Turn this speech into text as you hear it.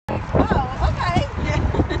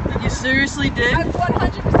seriously did? I'm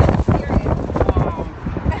 100% serious.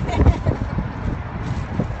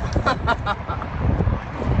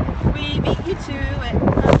 We beat you to it.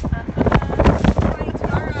 Right,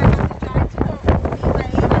 tomorrow I have to drive to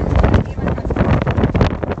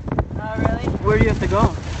Oh, really? Where do you have to go?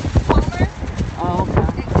 Palmer. Oh, okay.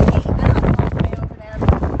 Exit 8, then I'll go all the way over there.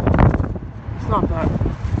 It's not bad.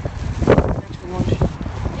 Thanks for lunch.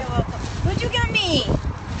 You're welcome. What'd you get me?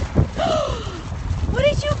 What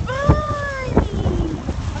did you buy me?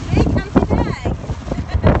 A big empty bag.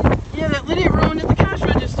 Yeah, that Lydia ruined at the cash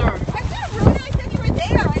register. I didn't ruin it. I said you were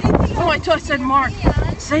there. I didn't see you. Oh, I thought I said Mark.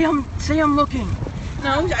 Yeah. Say I'm looking.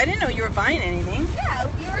 No, I didn't know you were buying anything. Yeah,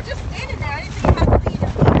 you were just standing there. I didn't think you had to leave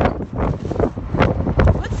it later.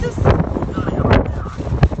 What's this?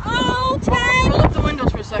 Oh, Ted! Roll up the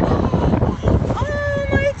windows for a second. Oh,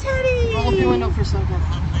 my Teddy! Roll up your window for a second.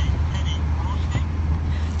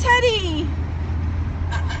 Teddy!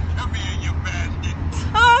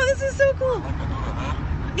 Oh, this is so cool.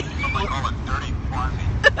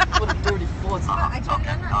 What a dirty foot. I told you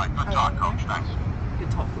I'm not. Good talk, coach. Thanks.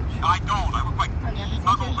 Good talk, coach. I don't. I look like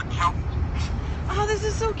Snuggles accountant. Oh, this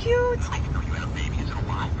is so cute. I didn't know you had a baby. Is it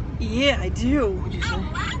alive? Yeah, I do. What'd you say?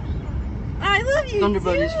 I love you. Thunder too.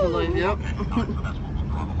 Buddies for life, yep. Okay, so that's what we'll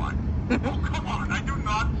draw the line. Oh, come on. I do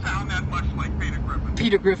not sound that much like Peter Griffin.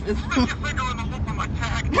 Peter Griffin. Stick your finger in the loop on my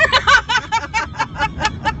tag.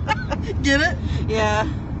 Get it? Yeah.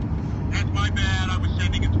 That's my bad. I was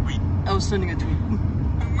sending a tweet. I was sending a tweet.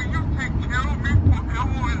 Will you take care of me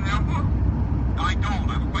forever and ever? I don't.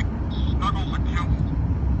 I look like Snuggles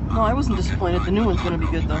accountant. No, I wasn't disappointed. The new one's gonna be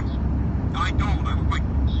good though. I don't. I look like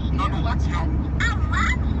Snuggles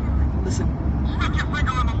accountant. Listen. Stick your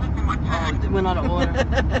finger in the loop on my Oh, tag. it went out of order.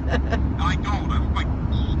 I don't. I look like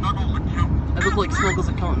Snuggles accountant. I look like Snuggles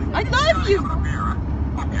accountant. I love you!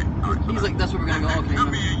 Okay. All right. He's like, that's where we're gonna go. Okay.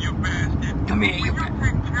 Come here, you bastard. Come here, you Will you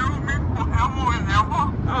take care of me forever and ever?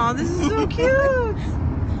 Oh, this is so cute.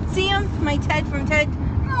 See him? My Ted from Ted.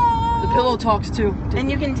 The pillow talks too. And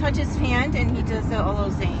you can touch his hand and he does all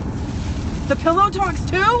those things. The pillow talks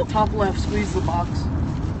too? Top left, squeeze the box.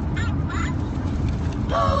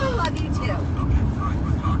 Oh, I love you too. Okay, all right,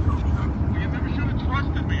 good talk, coach. Well, you never should have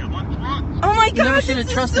trusted me. I'm on drugs. Oh my You God. never should have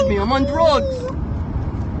trusted me. I'm on drugs.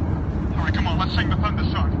 All right, come on, let's sing the thunder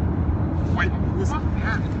song. Wait, Listen. what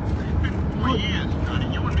happened? It's been 4 years, Johnny.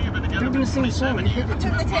 You and me have been together You're gonna for sing the song. 27 years. Put the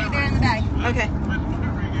teddy bear in the bag. Okay. Where's my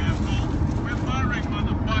ring, asshole? Where's my ring,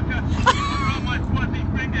 motherfucker? Put it on my fuzzy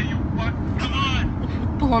finger, you fuck. Come on.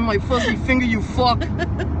 Pull on my fuzzy finger, you fuck. Yeah,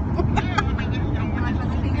 I mean, you know, when My you fuzzy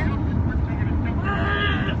told me finger?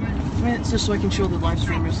 It's just so I can show the live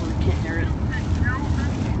streamers so they can't hear it.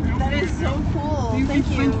 That is so cool. You Thank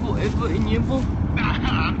can you. think forever and ever. Nah,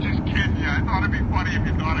 I'm just kidding you. I thought it'd be funny if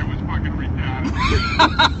you thought I was fucking retarded.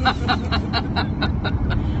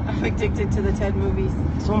 I'm addicted to the Ted movies.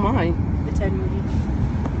 So am I. The Ted movie.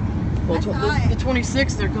 Well, I saw it. the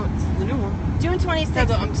 26th, they're going. The new one. June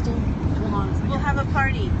 26th. I'm still. Hold on a second. We'll have a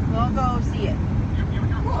party. We'll go see it.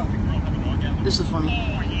 Cool. This is funny.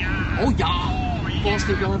 Oh, yeah. Oh yeah.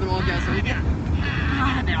 Boston girl have an orgasm. Oh,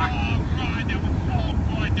 God, that was so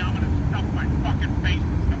good. Now I'm gonna stuff my fucking face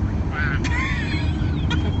with something fat.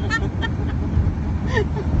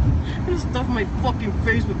 I just stuffed my fucking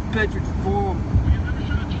face with Bedford Farm. You never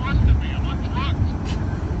should have trusted me. I'm on drugs.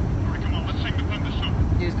 All right, come on, let's sing the thunder song.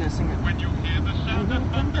 He's gonna sing it. When you hear the sound of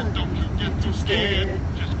thunder, don't you get too scared.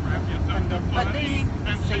 Just grab your thunder buddy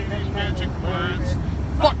and say these magic words.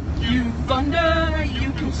 Fuck you, thunder.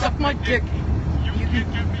 You can suck my dick. You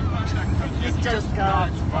can't get me like that 'cause It's just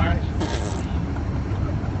God's fight.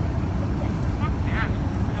 Fuck that.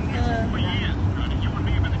 I've been here for years, Johnny. You and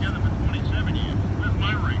me have been together for 27 years. Where's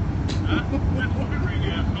my ring? Huh? Where's my ring,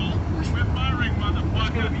 asshole? Where's my ring,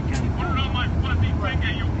 motherfucker? Put it on my fuzzy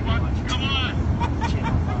finger, you fuck. Come on.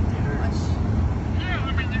 Yeah,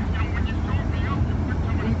 I mean, you know, when you showed me up, you put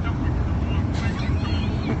so much stuff in the wrong place.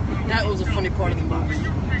 That was a funny part of the movie.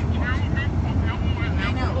 You take care of me forever and I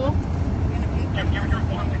ever. know. You're gonna pay for Give your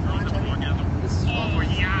fuzzy girl the orgasm. This is Oh,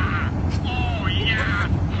 yeah. Oh, yeah.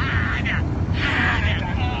 Harder. Harder.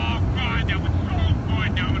 Oh, God, that was so good.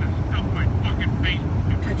 Now I'm gonna stuff my fucking face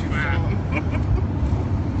with Bedford fat. Farm.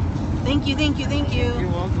 Thank you, thank you, thank you. You're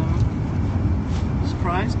welcome.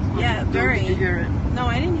 Surprised? Yeah, very. Did you hear it? No,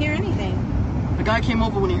 I didn't hear anything. The guy came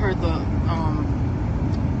over when he heard the,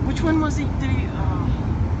 which one was he, did he,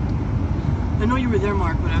 I know you were there,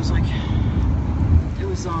 Mark, but I was like, it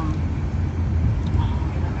was,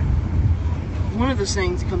 one of the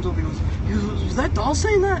sayings, he comes over, he goes, was that doll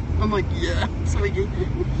saying that? I'm like, yeah. So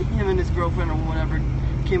him and his girlfriend or whatever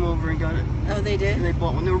came over and got it. Oh, they And did? they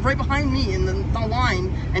bought one. They were right behind me in the line,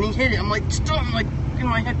 and he hit it. I'm like, stop! I'm like in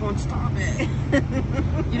my head going, stop it.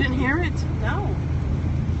 You didn't hear it? No.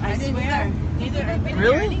 I didn't swear. either. Neither. I didn't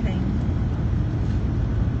Really? hear anything.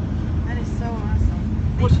 That is so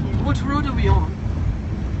awesome. Which road are we on?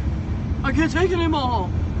 I can't take it anymore.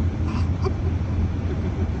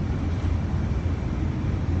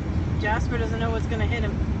 Jasper doesn't know what's gonna hit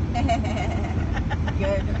him.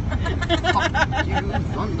 Good. Fuck you,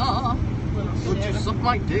 thunder. Don't you suck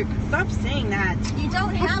my dick. Stop saying that. You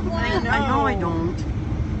don't have one. I know. I know I don't.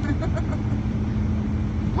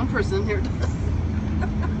 One person here does.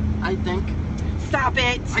 I think. Stop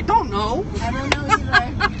it. I don't know. I don't know either.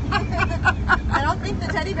 I don't think the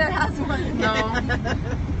teddy bear has one. No.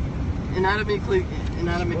 Anatomically. She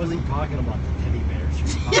wasn't talking about the teddy bears. She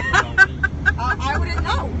was talking about me. I wouldn't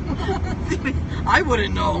know. I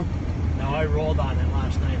wouldn't know. Now, I rolled on it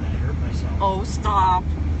last night and I hurt myself. Oh, stop.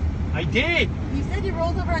 I did! You said you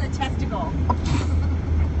rolled over on a testicle.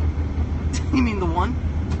 You mean the one?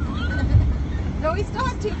 No, we still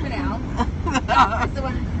have two for now. That's the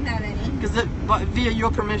one that doesn't have any. Because via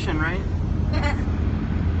your permission, right?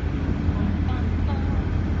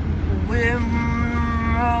 Whim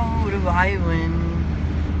road of Highwind.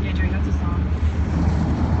 Yeah, Dre, that's a song.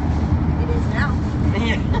 It is now.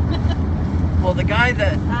 Well, the guy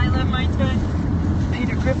that I love my tent.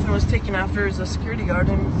 Peter Griffin was taken after is a security guard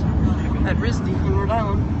at RISD in Rhode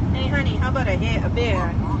Island. Hey, honey, how about a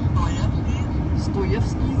bear?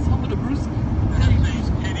 Stoyevsky's over the brewski.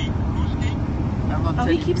 I love Oh,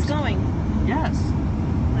 Teddy he keeps Brewski. going. Yes.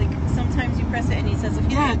 Like, sometimes you press it and he says a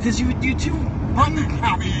few Yeah, things. because you too button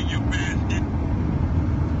happy.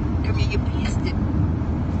 Come here, you bastard.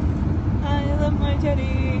 I love my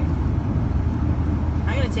teddy.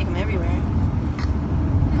 I'm gonna take him everywhere.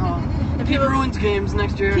 Oh. And Pete Bruins games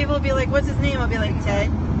next year. People will be like, what's his name? I'll be like, Ted.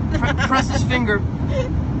 Press his finger.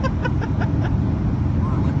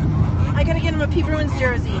 I gotta get him a Pete Bruins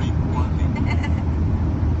jersey.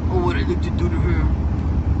 Oh, what I looked to do to her.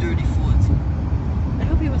 Dirty foot. I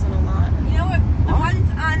hope he wasn't a lot. You know what? The What? ones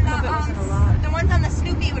on Hope it wasn't a lot. the ones on the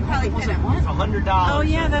Snoopy would probably Was fit it him. what? $100. Oh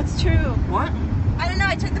yeah, that's true. What? I don't know.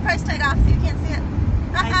 I took the price tag off so you can't see it.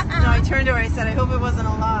 I turned to her. I said, I hope it wasn't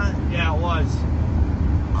a lot. Yeah, it was.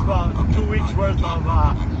 It's about 2 weeks worth of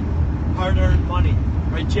hard-earned money.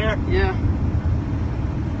 Right, Chair? Yeah.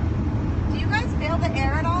 Do you guys feel the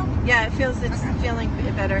air at all? Yeah, it's feeling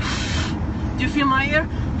better. Do you feel my ear?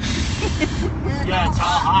 Yeah, it's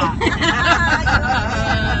all hot.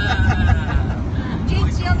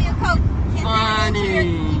 James, you owe me a Coke. Funny.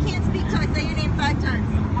 You can't speak till I say your name 5 times.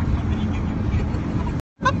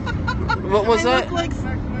 What was that?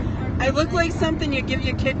 I look like something you give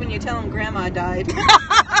your kid when you tell him grandma died.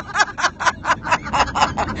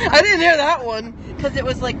 I didn't hear that one. Because it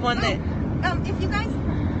was like one that... If you guys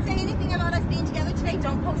say anything about us being together today,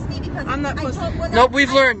 don't post me because I'm not posting. Nope,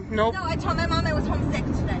 we've learned. Nope. No, I told my mom I was homesick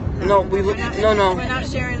today. No, We're no. not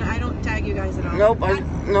sharing. I don't tag you guys at all. Nope,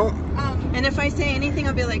 nope. And if I say anything,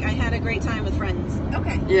 I'll be like, I had a great time with friends.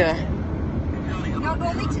 Okay. Yeah. No,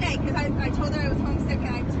 only today because I told her I was homesick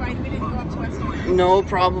and I tried we didn't go up to our story. No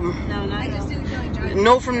problem. No, not I at just all. didn't feel like driving.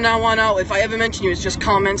 No, from now on out, if I ever mention you, it's just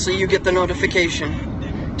comment so you get the notification.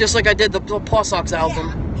 Just like I did the Paw Sox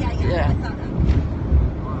album. Yeah. Yeah. I saw that.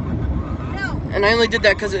 No, And I only did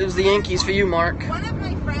that because it was the Yankees for you, Mark. one of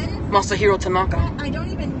my friends, Masahiro Tanaka. I don't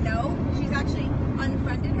even know, she's actually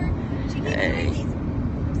unfriended her. She keeps doing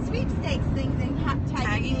these sweepstakes things and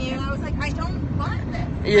tagging me. you? And I was like, I don't want this.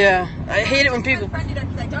 Yeah, I hate it when people... Unfriended her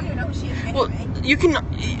because I don't even know who she is anyway. Well, you can...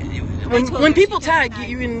 When people tag,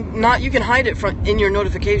 you can hide it in your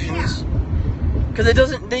notifications. Because it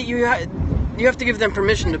doesn't... You have to give them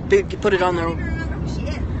permission to put it on I don't their... even remember who she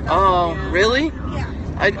is. Oh, really? Yeah.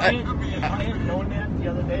 If I had known that the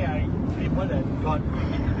other day, I would have gone.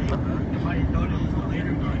 If I had known it was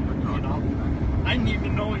later, you know. I didn't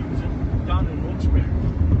even know he was down in Wilkes-Barre.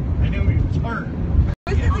 I knew he was hurt.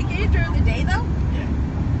 Was it the game during the day though? Yeah.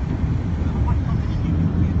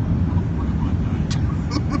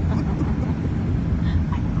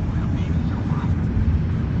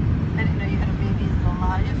 I didn't know you had a baby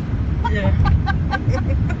alive.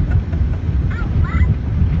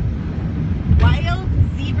 Wild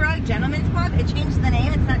Zebra Gentlemen's Club. It changed the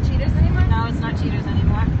name. It's not Cheaters anymore. No, it's not Cheaters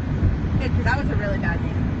anymore. Good, because that was a really bad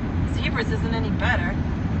name. Zebras isn't any better.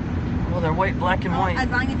 Well, they're white, black, and white. As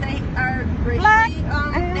long as they are racially Black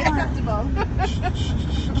and acceptable.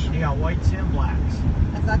 You got whites and blacks.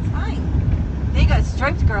 That's fine. They got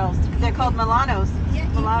striped girls. They're called Milanos. Yeah,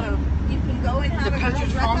 Mulatto. you can go and have The a girl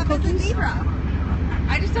Petrus dress Farm up as a cookies? zebra.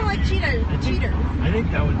 I just don't like cheaters. I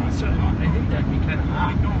think that would be so. I think that'd be kind of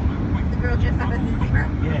hot. The girl dressed up as a zebra.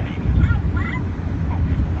 Yeah.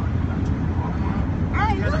 I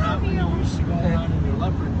Kind of hot love when you. you used to go around in your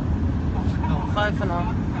leopard. Bye for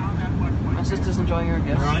now. My sister's enjoying her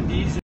gift. We're on these.